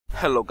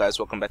Hello guys,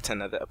 welcome back to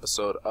another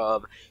episode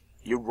of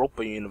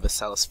Europa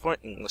Universalis for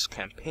English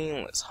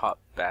campaign. Let's hop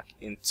back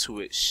into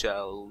it,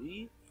 shall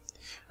we?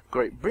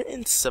 Great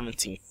Britain,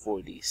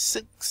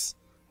 1746.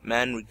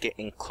 Man, we're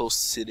getting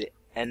close to the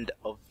end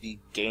of the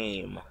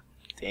game.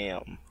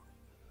 Damn.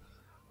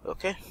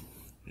 Okay.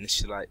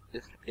 Initializing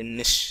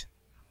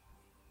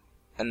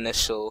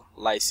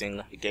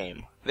the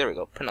game. There we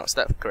go. Pronounced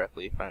that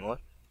correctly, finally.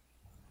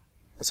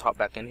 Let's hop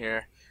back in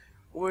here.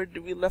 Where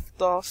did we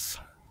left off?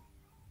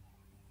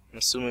 I'm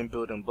assuming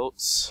building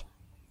boats.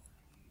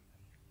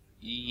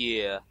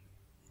 Yeah.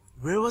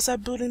 Where was I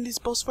building these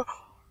boats for?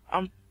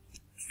 I'm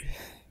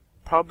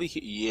probably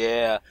here.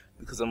 Yeah,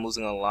 because I'm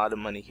losing a lot of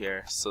money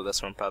here, so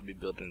that's what I'm probably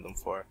building them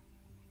for.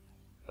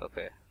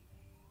 Okay.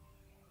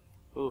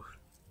 Ooh.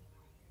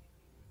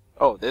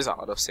 Oh, there's an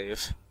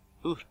autosave.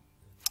 Ooh.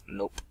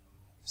 Nope.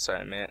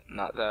 Sorry, man.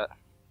 Not that.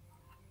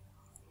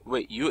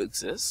 Wait, you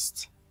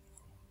exist?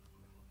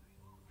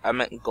 I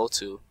meant go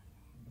to.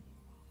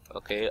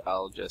 Okay,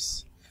 I'll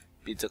just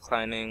be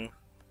declining.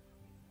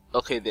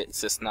 Okay, they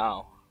exist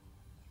now.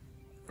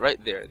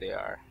 Right there they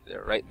are.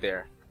 They're right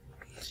there.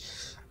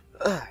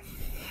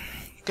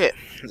 Okay,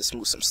 let's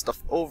move some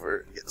stuff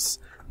over. It's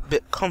a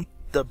bit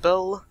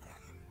comfortable.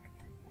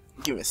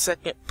 Give me a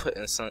second.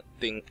 Putting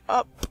something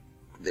up.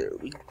 There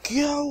we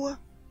go.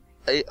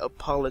 I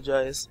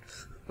apologize.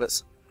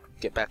 Let's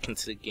get back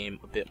into the game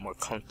a bit more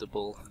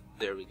comfortable.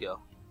 There we go.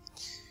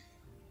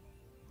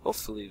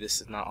 Hopefully this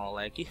is not all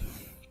laggy.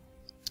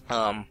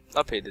 I'll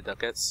pay the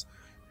ducats.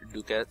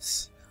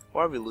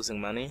 Why are we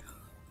losing money?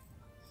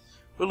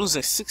 We're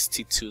losing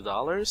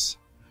 $62.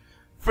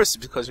 First,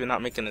 because we're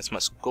not making as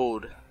much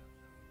gold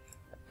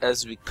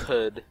as we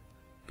could,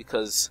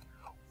 because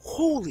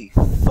holy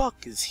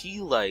fuck is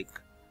he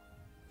like?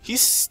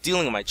 He's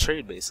stealing my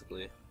trade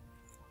basically.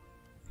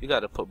 You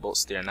gotta put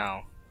boats there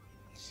now.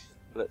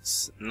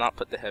 Let's not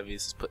put the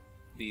heavies, let's put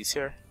these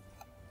here.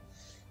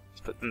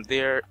 Let's put them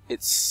there.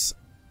 It's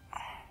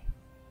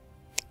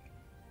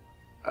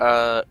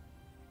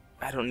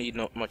I don't need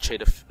no more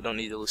trade. Don't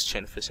need to lose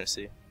trade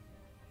efficiency.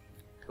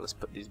 Okay, let's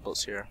put these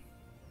boats here.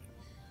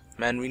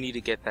 Man, we need to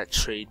get that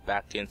trade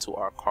back into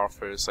our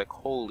coffers. Like,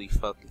 holy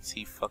fuck, is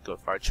he fucking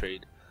with our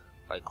trade,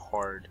 like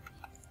hard.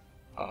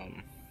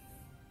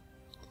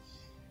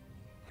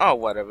 Oh,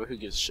 whatever. Who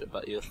gives a shit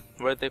about you?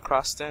 Where they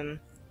crossed in?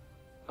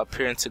 Up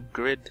here into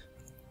grid.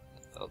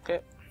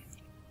 Okay.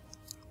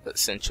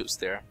 Let's send troops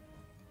there.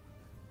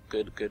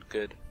 Good, good,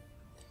 good.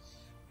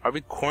 Are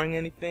we coring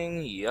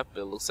anything? Yep,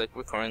 it looks like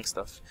we're coring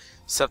stuff.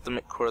 Still have to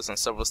make cores on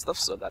several stuff,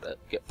 so I gotta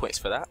get points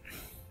for that.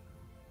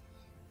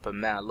 But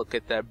man, look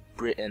at that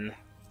Britain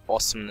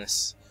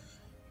awesomeness.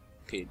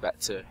 Okay, back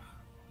to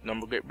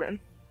normal Great Britain.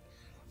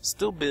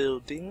 Still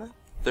building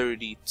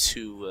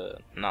 32,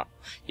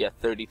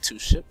 32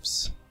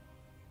 ships.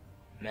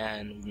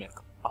 Man, we make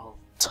a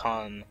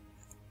ton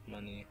of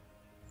money.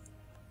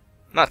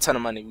 Not a ton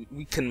of money,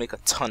 we can make a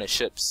ton of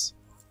ships.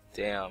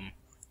 Damn.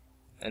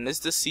 And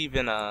is this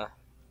even,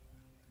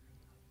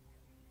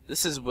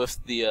 this is with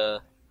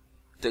the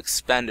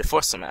expanded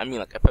force. I mean,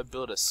 like, if I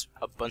build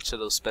a bunch of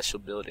those special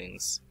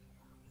buildings,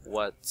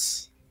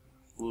 what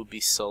will be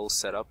so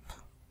set up?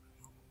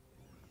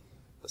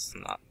 Let's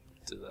not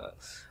do that.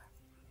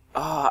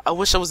 I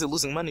wish I wasn't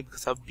losing money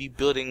because I'd be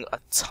building a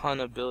ton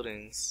of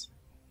buildings.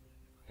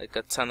 Like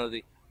a ton of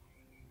the.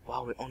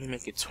 Wow, we're only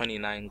making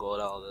 29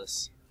 gold out of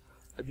this.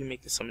 I'd be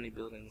making so many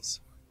buildings.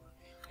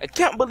 I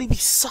can't believe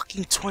he's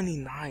sucking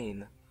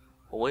 29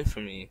 away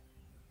from me.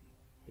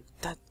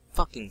 That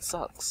fucking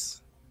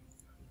sucks.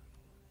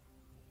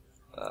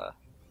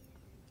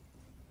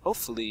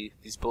 Hopefully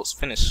these boats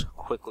finish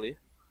quickly.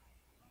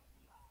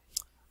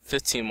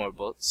 15 more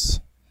boats.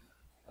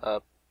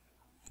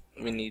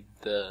 We need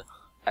the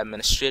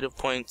administrative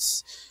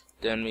points.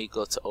 Then we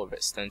go to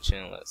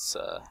overextension. Let's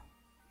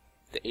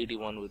the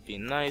 81 would be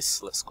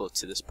nice. Let's go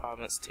to this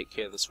province, take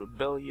care of this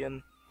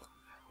rebellion.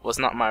 Well, it's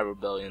not my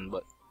rebellion,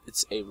 but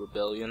it's a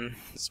rebellion.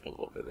 Let's move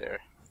over there.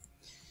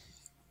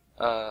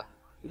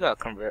 We gotta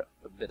convert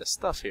a bit of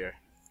stuff here.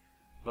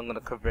 I'm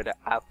gonna convert it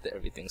after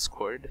everything's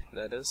cored,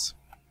 that is.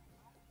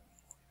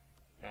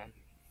 Man.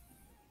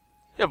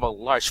 You have a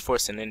large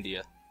force in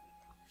India.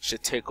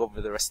 Should take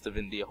over the rest of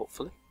India,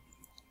 hopefully.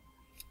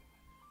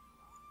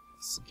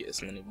 Let's get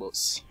as many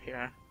boats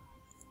here.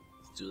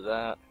 Let's do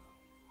that.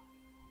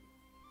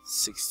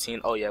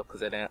 16. Oh yeah,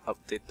 because I didn't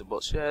update the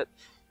boats yet.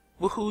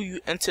 Woohoo, you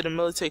enter the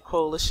military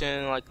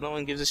coalition. Like, no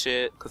one gives a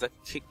shit, because I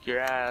can kick your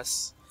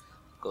ass.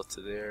 Go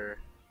to there.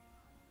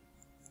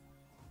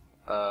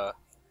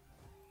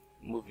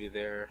 Move you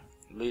there.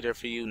 Leader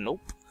for you?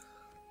 Nope.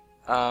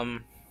 Oh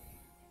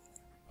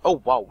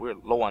wow, we're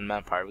low on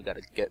manpower. We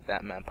gotta get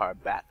that manpower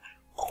back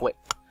quick.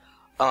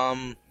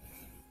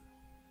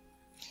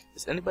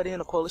 Is anybody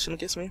in a coalition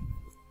against me?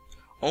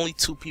 Only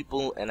 2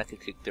 people, and I could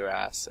kick their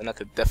ass. And I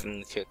could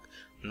definitely kick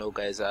no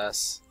guy's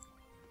ass.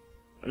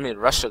 I mean,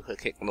 Russia could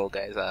kick no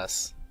guy's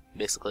ass.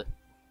 Basically.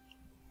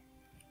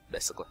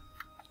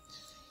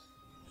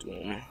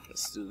 Boom.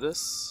 Let's do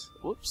this.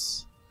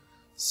 Whoops.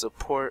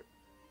 Support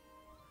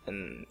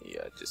And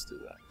yeah, just do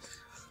that.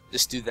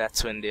 Just do that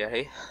to India,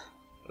 hey?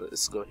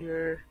 Let's go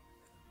here.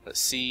 Let's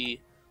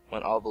see.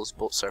 When all those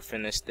boats are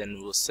finished, then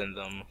we'll send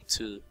them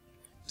to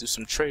do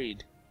some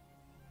trade.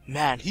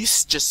 Man,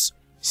 he's just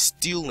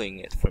stealing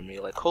it from me.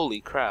 Like,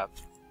 holy crap.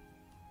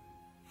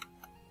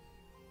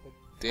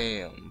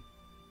 Damn.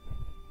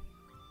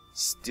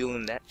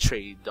 Stealing that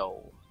trade,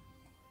 though.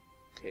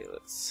 Okay,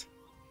 let's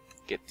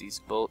get these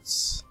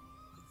boats.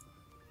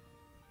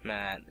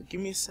 Man,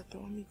 give me a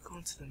second. Let me go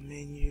into the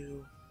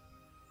menu.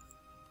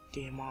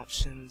 Game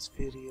options,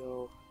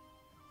 video.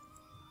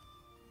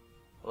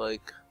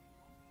 Like,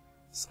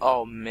 it's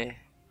all meh.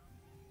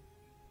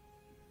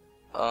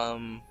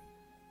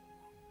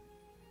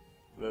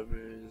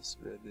 Rivers,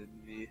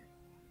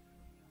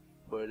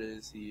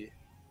 borders,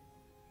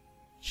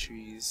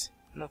 trees.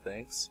 No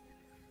thanks.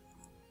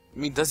 I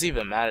mean, does it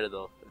even matter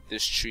though? If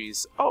there's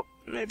trees. Oh,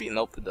 maybe.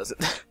 Nope, it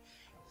doesn't.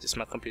 Just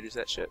my computer's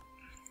that shit.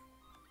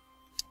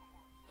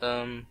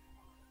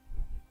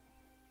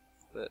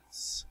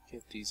 Let's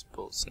get these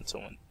boats into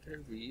one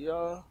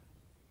area.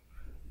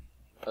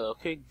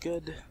 Okay,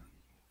 good.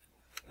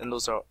 And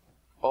those are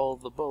all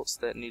the boats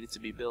that needed to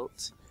be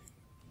built.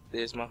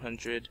 There's my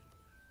 100.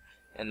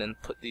 And then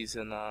put these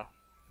in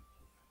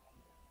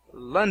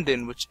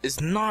London, which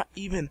is not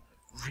even...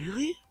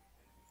 Really?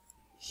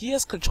 He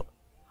has control.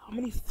 How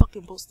many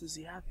fucking boats does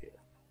he have here?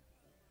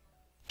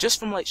 Just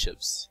from light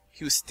ships.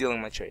 He was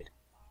stealing my trade.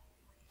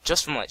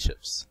 Just from light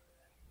ships.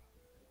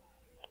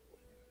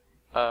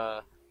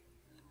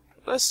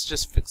 Let's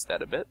just fix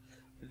that a bit.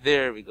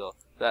 There we go.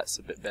 That's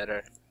a bit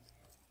better.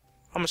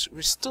 How much?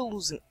 We're still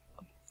losing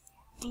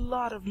a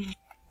lot of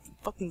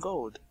fucking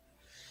gold.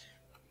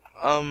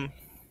 A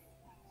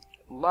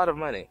lot of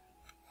money.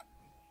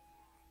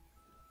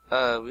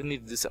 We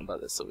need to do something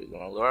about this, so we're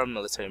gonna lower our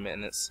military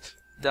maintenance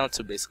down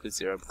to basically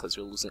 0 because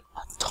we're losing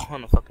a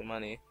ton of fucking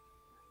money,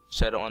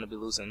 which I don't want to be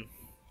losing.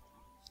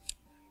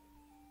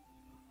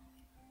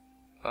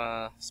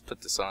 Let's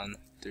put this on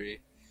 3.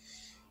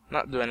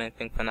 Not doing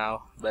anything for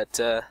now, but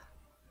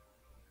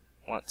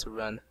want to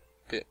run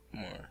a bit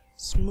more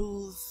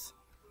smooth.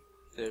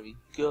 There we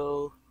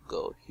go.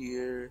 Go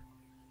here.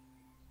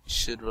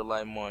 Should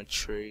rely more on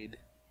trade.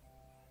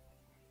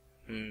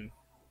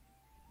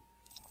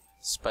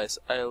 Spice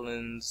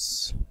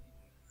Islands.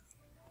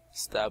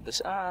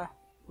 Establish.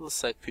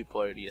 Looks like people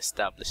already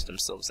established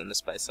themselves in the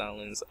Spice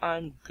Islands.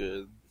 I'm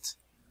good.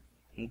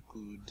 I'm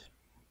good.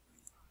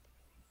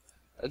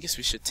 I guess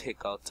we should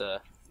take out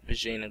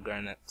Vijayana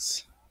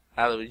Garnex.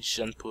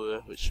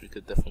 Alawijjanpur, which we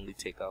could definitely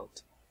take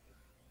out.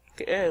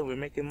 Okay, yeah, we're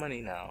making money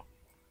now.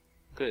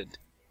 Good.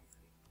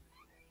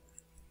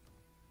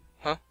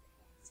 Huh?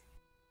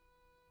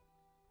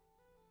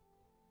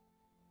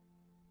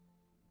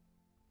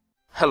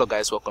 Hello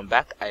guys, welcome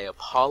back. I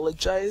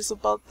apologize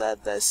about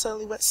that. That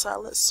suddenly went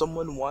silent.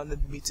 Someone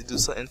wanted me to do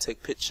something,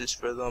 take pictures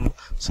for them,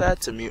 so I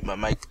had to mute my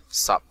mic,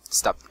 stop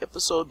the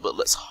episode. But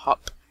let's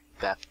hop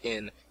back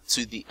in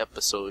to the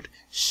episode,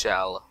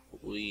 shall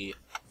we?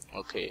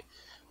 Okay,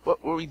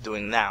 what were we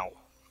doing now?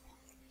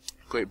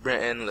 Great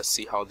Britain. Let's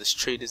see how this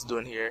trade is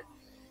doing here.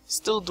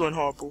 Still doing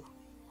horrible,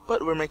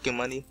 but we're making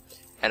money.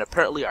 And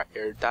apparently our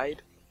heir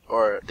died,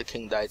 or the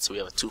king died, so we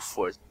have a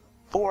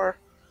 2-4-4.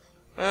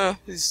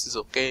 This is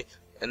okay.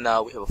 And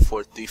now we have a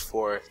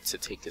 4-3-4 to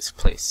take his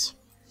place.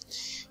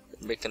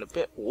 Making a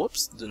bit.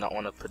 Whoops, do not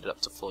want to put it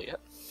up to full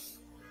yet.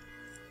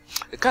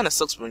 It kind of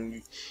sucks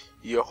when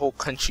your whole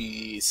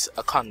country's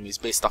economy is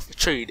based off of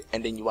trade,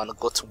 and then you want to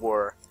go to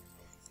war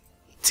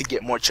to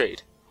get more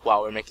trade.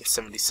 Wow, we're making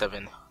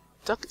 77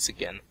 ducats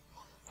again.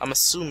 I'm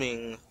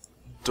assuming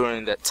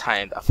during that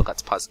time that I forgot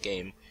to pause the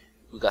game,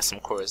 we got some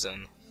cores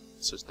in,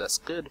 so that's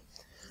good.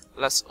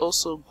 Let's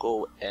also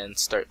go and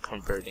start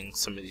converting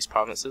some of these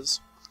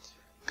provinces.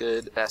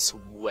 Good. That's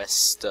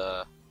West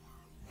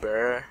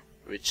Burr,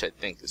 which I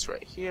think is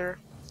right here,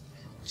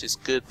 which is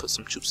good. Put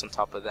some troops on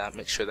top of that.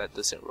 Make sure that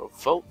doesn't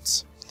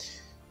revolt.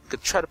 We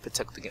could try to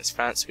protect against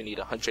France. We need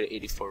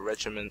 184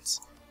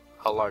 regiments.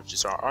 How large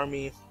is our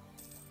army?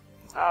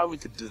 We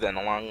could do that in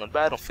the long run,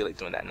 but I don't feel like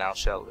doing that now,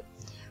 shall we?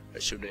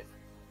 Or should we?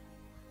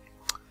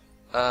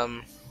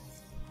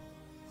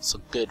 So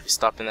good, we're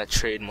stopping that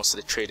trade. Most of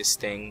the trade is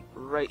staying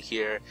right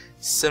here.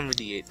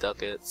 78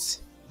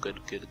 ducats. Good,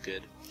 good,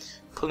 good.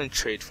 Pulling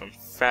trade from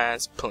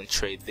France, pulling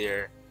trade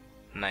there.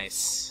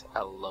 Nice.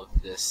 I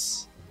love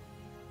this.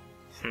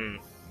 And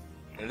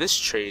this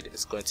trade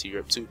is going to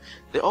Europe too.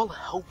 They're all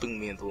helping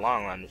me in the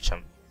long run, which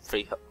I'm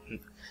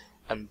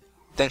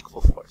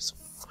thankful for. So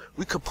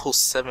we could pull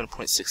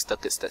 7.6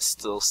 ducats that's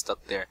still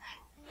stuck there.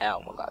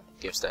 Oh my god,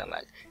 game's starting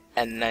lag.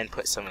 And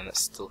 9.7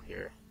 that's still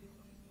here.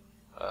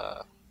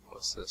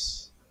 What's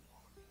this?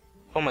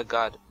 Oh my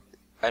god,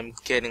 I'm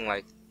getting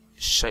like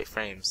shite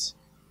frames.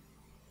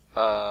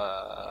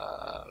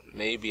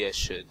 Maybe I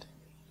should.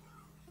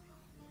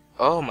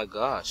 Oh my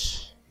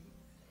gosh.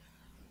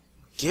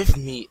 Give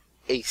me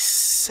a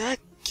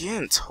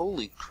second.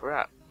 Holy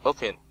crap.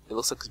 Okay, it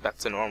looks like it's back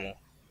to normal.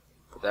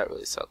 But that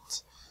really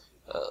sucked.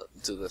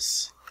 Do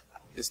this.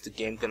 Is the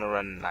game gonna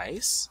run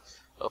nice?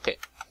 Okay.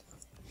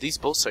 these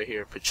boats are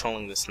here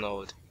patrolling this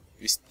node.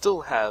 We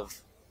still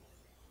have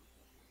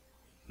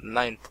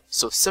 9,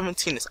 so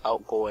 17 is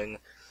outgoing,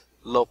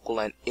 local,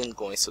 and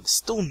ingoing. So there's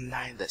still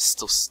 9 that's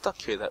still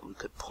stuck here that we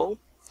could pull.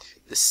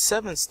 There's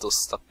 7 still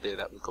stuck there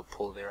that we could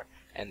pull there,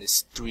 and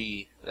there's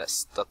 3 that's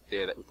stuck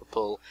there that we could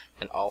pull,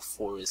 and all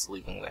 4 is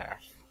leaving there.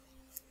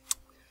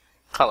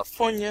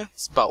 California,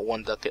 it's about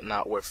 1 ducat,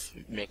 not worth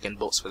making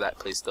boats for that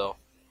place though.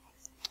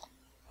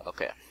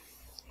 Okay,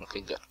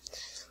 good.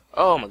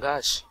 Oh my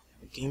gosh,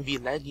 game be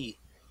laggy.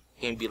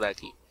 Game be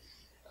laggy.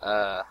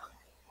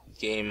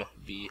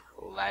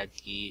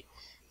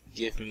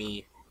 Give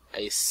me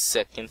a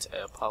second, I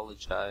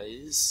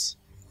apologize.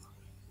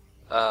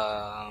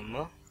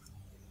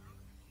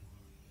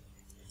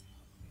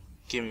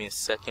 Give me a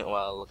second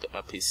while I look at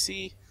my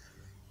PC.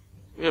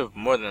 We have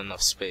more than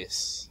enough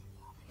space.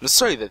 I'm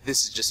sorry that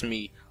this is just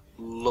me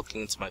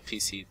looking into my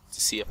PC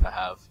to see if I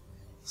have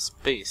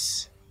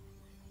space.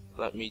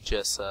 Let me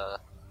just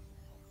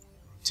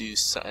do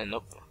something.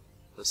 Nope.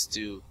 Let's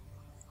do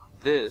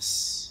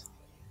this.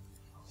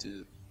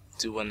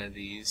 Do one of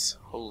these.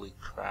 Holy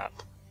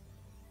crap.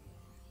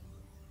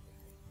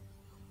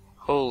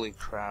 Holy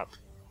crap.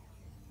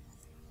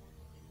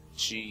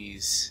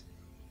 Jeez.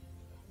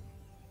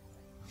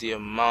 The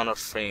amount of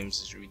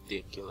frames is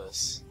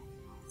ridiculous.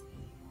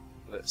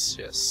 Let's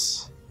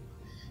just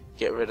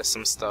get rid of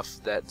some stuff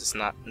that does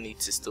not need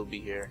to still be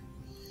here.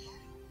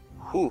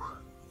 Whew.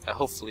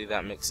 Hopefully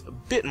that makes a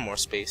bit more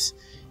space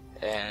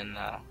and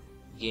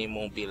game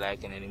won't be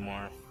lagging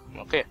anymore.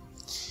 Okay.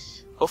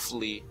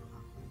 Hopefully.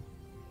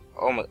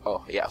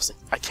 Oh yeah, I was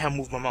like, I can't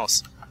move my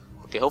mouse.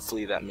 Okay,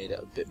 hopefully that made it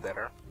a bit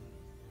better.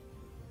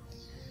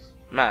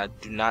 Man, I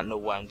do not know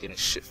why I'm getting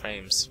shit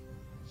frames.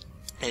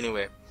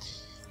 Anyway,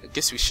 I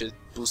guess we should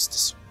boost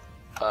this.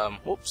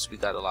 Whoops, we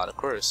got a lot of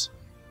cores.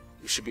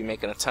 We should be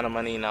making a ton of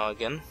money now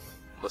again.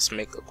 Let's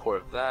make a core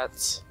of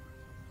that.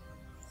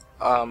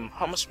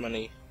 How much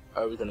money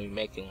are we gonna be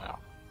making now?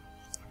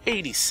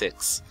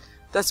 86.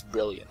 That's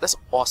brilliant. That's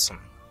awesome.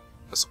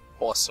 That's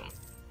awesome.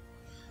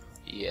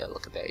 Yeah,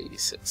 look at that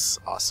 86.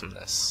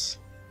 Awesomeness.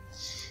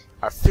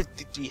 Our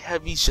 53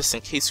 heavies, just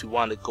in case we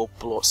want to go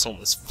blow up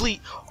someone's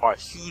fleet. Our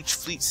huge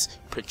fleets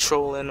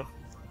patrolling.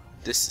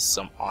 This is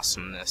some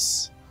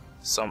awesomeness.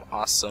 Some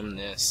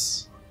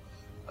awesomeness.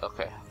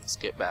 Okay, let's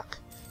get back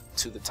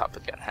to the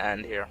topic at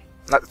hand here.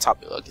 Not the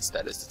topic, I guess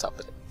that is the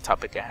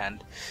topic at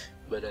hand.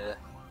 But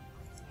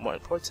more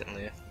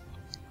importantly,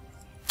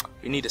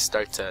 we need to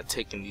start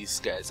taking these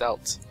guys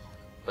out.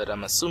 But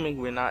I'm assuming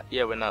we're not.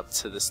 Yeah, we're not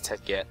to this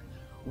tech yet.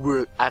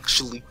 We're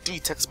actually 3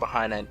 techs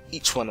behind on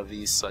each one of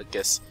these, so I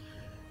guess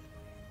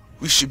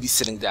we should be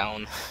sitting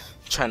down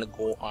trying to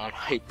go on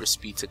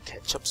hyperspeed to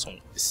catch up. So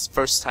this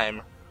first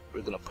time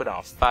we're gonna put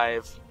on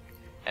 5,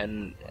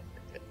 and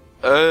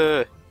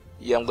yeah,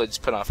 I'm gonna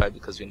just put on 5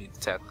 because we need the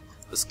tech.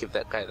 Let's give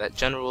that guy that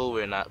general.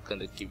 We're not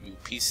gonna give you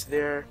peace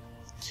there.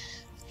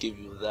 Give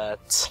you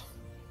that.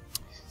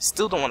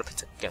 Still don't want to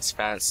protect against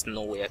France.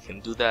 No way I can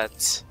do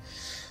that.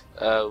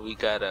 We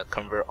gotta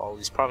convert all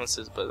these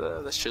provinces,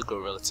 but that should go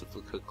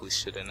relatively quickly,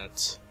 shouldn't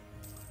it?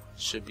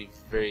 Should be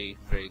very,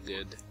 very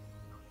good.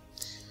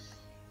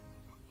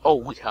 Oh,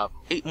 we have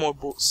 8 more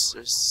boats.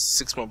 There's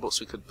 6 more boats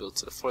we could build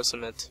to the force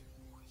limit.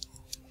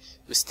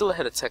 We're still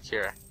ahead of tech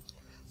here.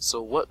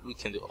 So what we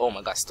can do? Oh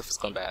my god, stuff is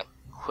going bad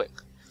quick.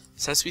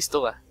 Since we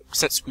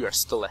are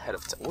still ahead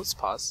of tech. Let's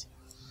pause.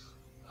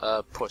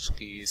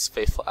 Portuguese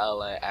faithful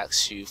ally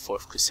asks you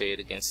 4th crusade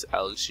against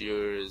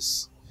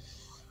Algiers.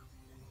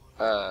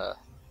 Are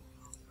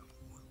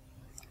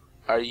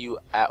you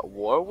at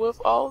war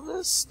with all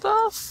this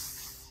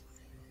stuff?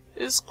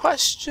 Is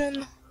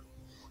question.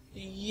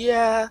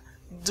 Yeah,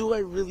 do I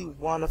really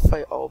want to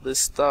fight all this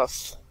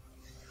stuff?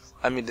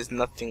 I mean, there's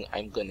nothing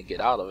I'm gonna get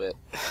out of it.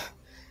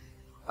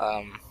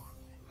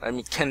 I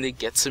mean, can they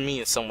get to me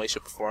in some way,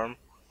 shape, or form?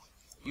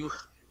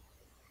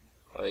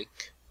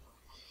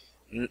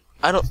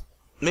 I don't.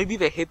 Maybe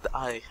they hate the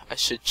eye. I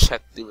should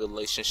check the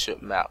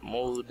relationship map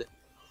mode.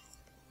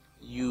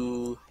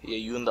 You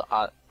and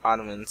the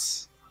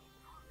Ottomans.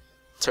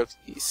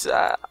 Turkey's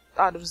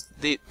Ottomans.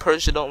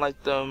 Persia don't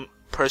like them.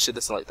 Persia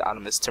doesn't like the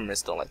Ottomans.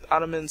 Timurids don't like the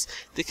Ottomans.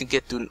 They can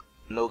get through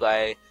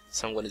Nogai,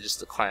 so I'm gonna just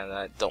decline that.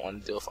 I don't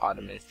want to deal with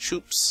Ottoman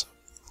troops.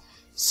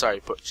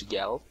 Sorry,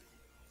 Portugal.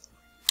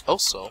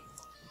 Also,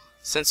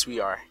 since we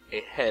are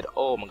ahead,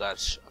 oh my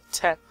gosh, of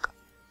tech,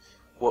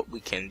 what we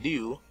can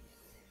do,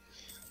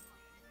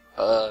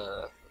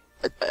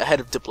 ahead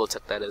of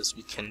Diplotech, that is,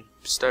 we can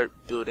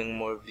start building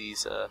more of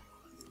these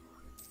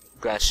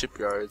grand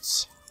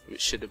shipyards,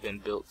 which should have been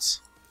built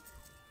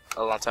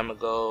a long time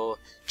ago.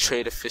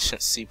 Trade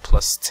efficiency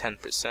plus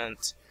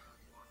 10%.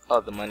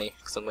 Oh, the money,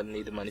 because I'm going to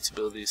need the money to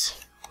build these.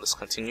 Let's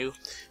continue.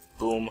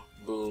 Boom,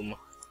 boom,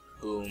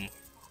 boom,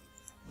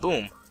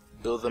 boom.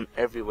 Build them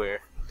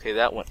everywhere. Okay,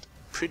 that went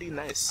pretty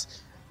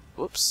nice.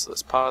 Whoops,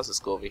 let's pause. Let's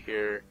go over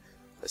here.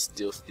 Let's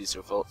deal with these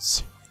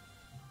revolts.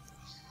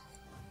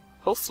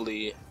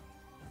 Hopefully,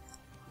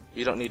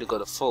 we don't need to go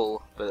to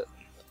full, but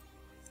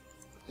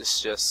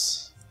it's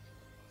just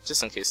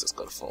in case, let's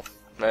go to full.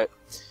 Right?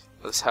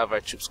 Let's have our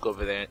troops go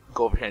over here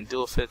and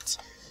deal with it.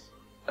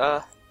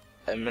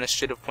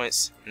 Administrative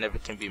points, never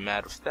can be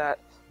mad with that.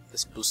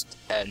 Let's boost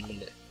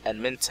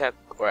admin tech,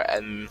 or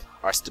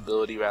our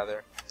stability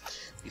rather.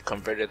 We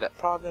converted that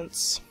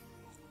province.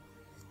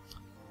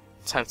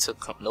 Time to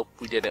come. Nope,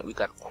 we didn't. We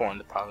got a core in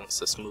the province.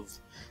 Let's move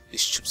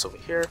these troops over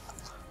here.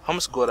 How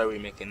much gold are we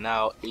making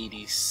now?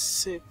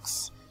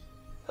 86.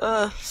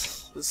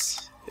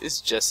 This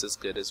is just as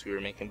good as we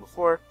were making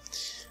before.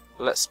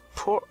 Let's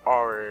put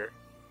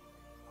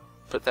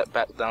that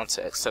back down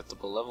to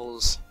acceptable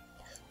levels.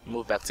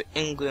 Move back to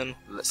England.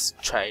 Let's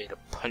try to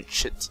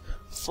punch it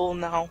full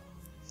now.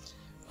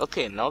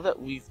 Okay, now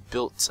that we've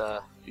built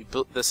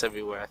this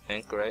everywhere, I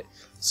think, right?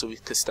 So we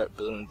could start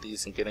building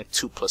these and getting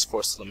 2+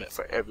 force limit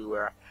for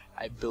everywhere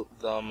I built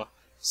them.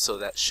 So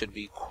that should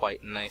be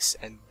quite nice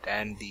and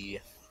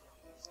dandy.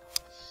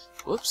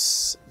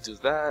 Whoops, do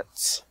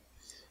that.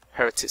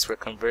 Heretics were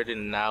converted,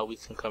 now we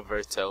can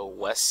convert to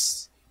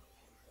west,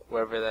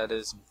 wherever that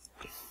is,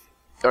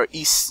 or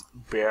east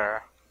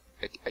bear.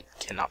 I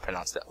cannot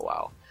pronounce that.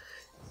 Wow.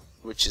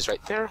 Which is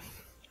right there.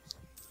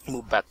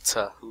 Move back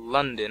to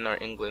London or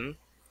England.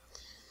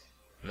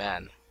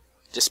 Man,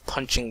 just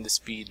punching the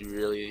speed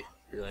really,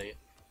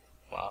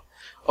 wow.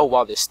 Oh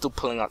wow, they're still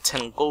pulling out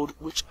 10 gold,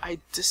 which I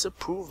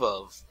disapprove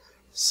of.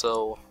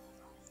 So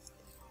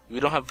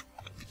we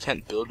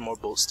can't build more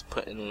boats to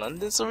put in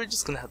London, so we're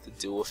just gonna have to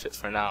deal with it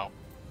for now.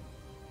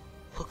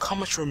 Look how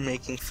much we're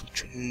making from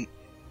trade.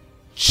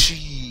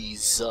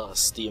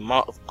 Jesus, the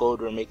amount of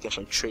gold we're making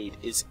from trade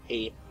is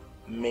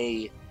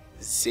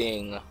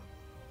amazing.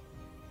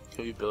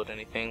 Can we build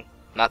anything?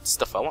 Not the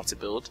stuff I want to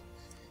build.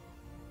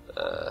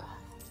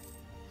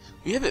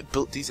 We haven't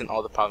built these in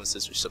all the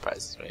provinces, which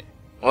surprises me.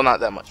 Well, not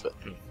that much, but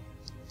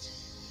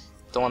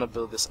don't want to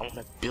build this. I want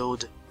to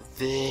build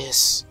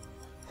this,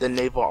 the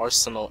naval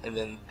arsenal, and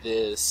then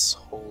this.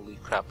 Holy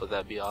crap, would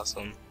that be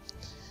awesome?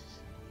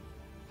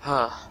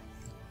 It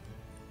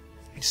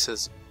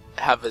says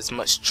have as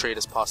much trade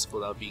as possible.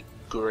 That would be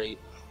great.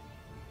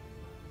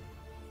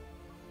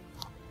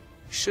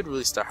 We should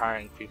really start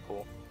hiring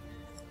people.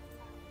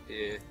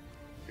 Yeah,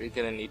 we're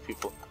gonna need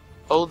people.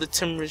 Oh, the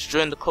Timurids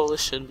joined the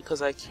coalition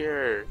because I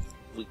care.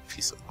 Weak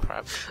piece of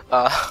crap.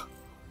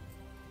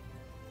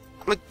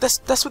 Like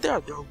that's what they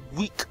are. They're a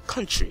weak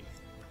country.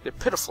 They're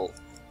pitiful.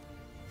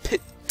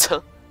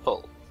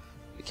 Pitiful.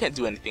 They can't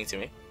do anything to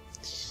me.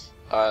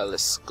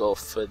 Let's go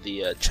for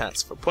the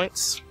transfer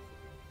points.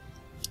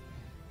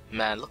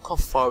 Man, look how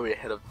far we're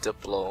ahead of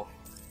Diplo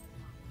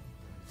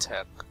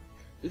tech.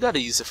 We gotta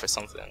use it for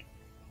something.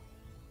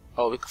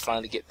 Oh, we can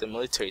finally get the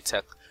military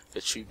tech,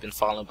 which we've been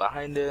falling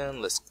behind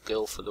in. Let's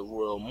go for the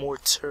Royal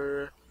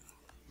Mortar.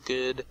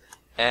 Good.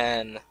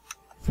 And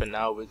for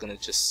now, we're gonna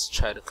just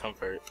try to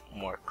convert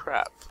more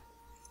crap,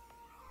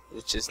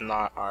 which is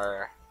not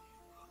our.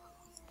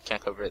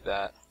 Can't convert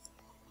that.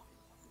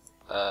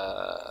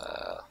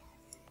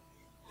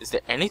 Is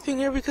there anything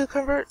here we could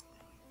convert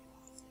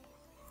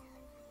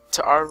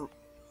to our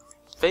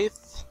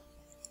faith?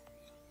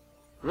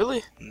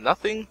 Really?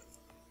 Nothing?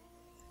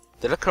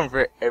 Did I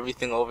convert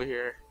everything over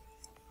here?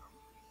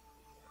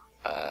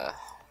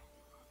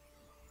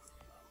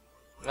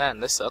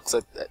 Man, this sucks.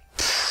 I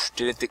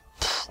didn't think.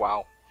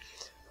 Wow.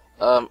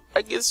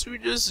 I guess we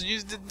just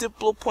use the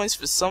Diplo points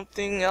for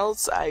something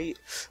else.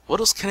 What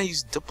else can I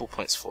use Diplo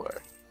points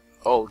for?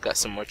 Oh, got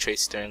some more trade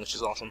steering, which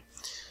is awesome.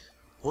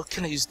 What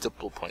can I use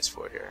Diplo points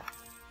for here?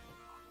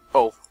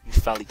 Oh, we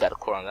finally got a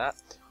core on that.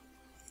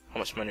 How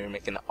much money are we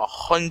making?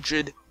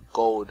 100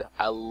 gold.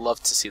 I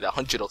love to see that.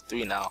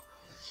 103 now.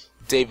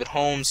 David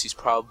Holmes, he's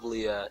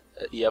probably a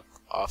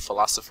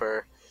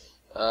philosopher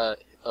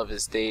of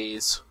his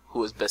days,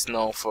 who is best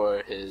known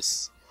for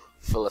his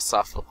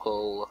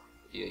philosophical.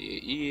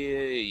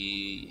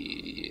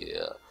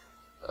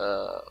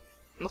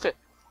 Okay,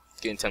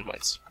 getting 10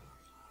 points.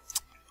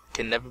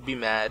 Can never be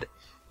mad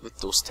with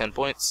those 10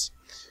 points.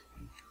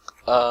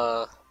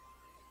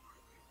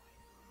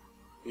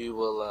 We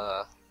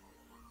will.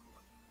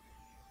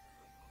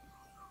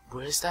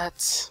 Where is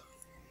that?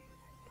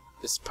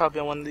 It's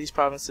probably on one of these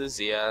provinces.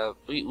 Yeah,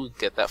 we'll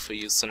get that for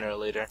you sooner or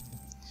later.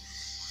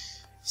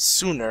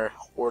 Sooner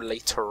or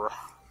later.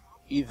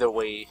 Either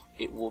way,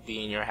 it will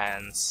be in your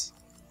hands.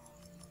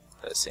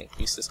 Let's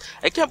increase this.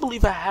 I can't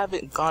believe I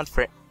haven't gone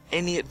for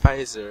any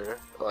advisor.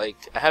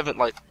 Like, I haven't,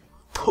 like,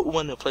 put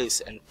one in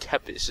place and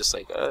kept it. It's just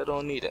like, I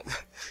don't need it.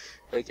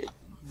 Like,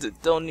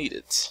 don't need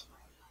it.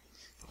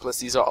 Plus,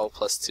 these are all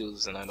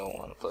 +2s, and I don't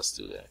want a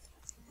 +2 there.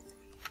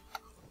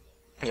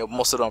 You know,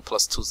 most of them are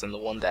 +2s, and the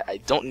one that I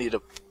don't need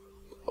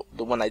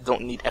the one I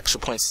don't need extra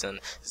points in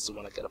is the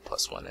one I get a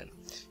 +1 in.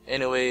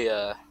 Anyway,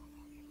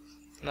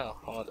 no,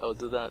 I'll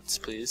do that,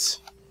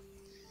 please.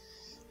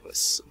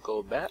 Let's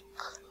go back.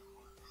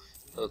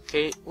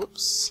 Okay,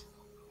 whoops.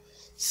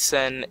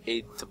 Send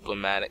a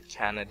diplomatic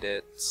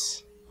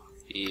candidate.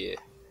 Yeah.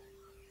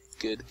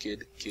 Good.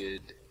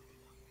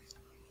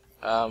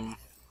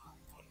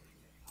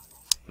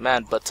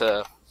 Man, but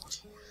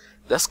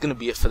that's gonna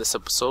be it for this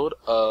episode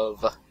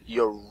of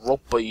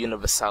Europa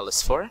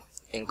Universalis 4.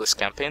 English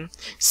campaign.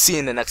 See you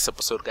in the next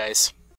episode, guys.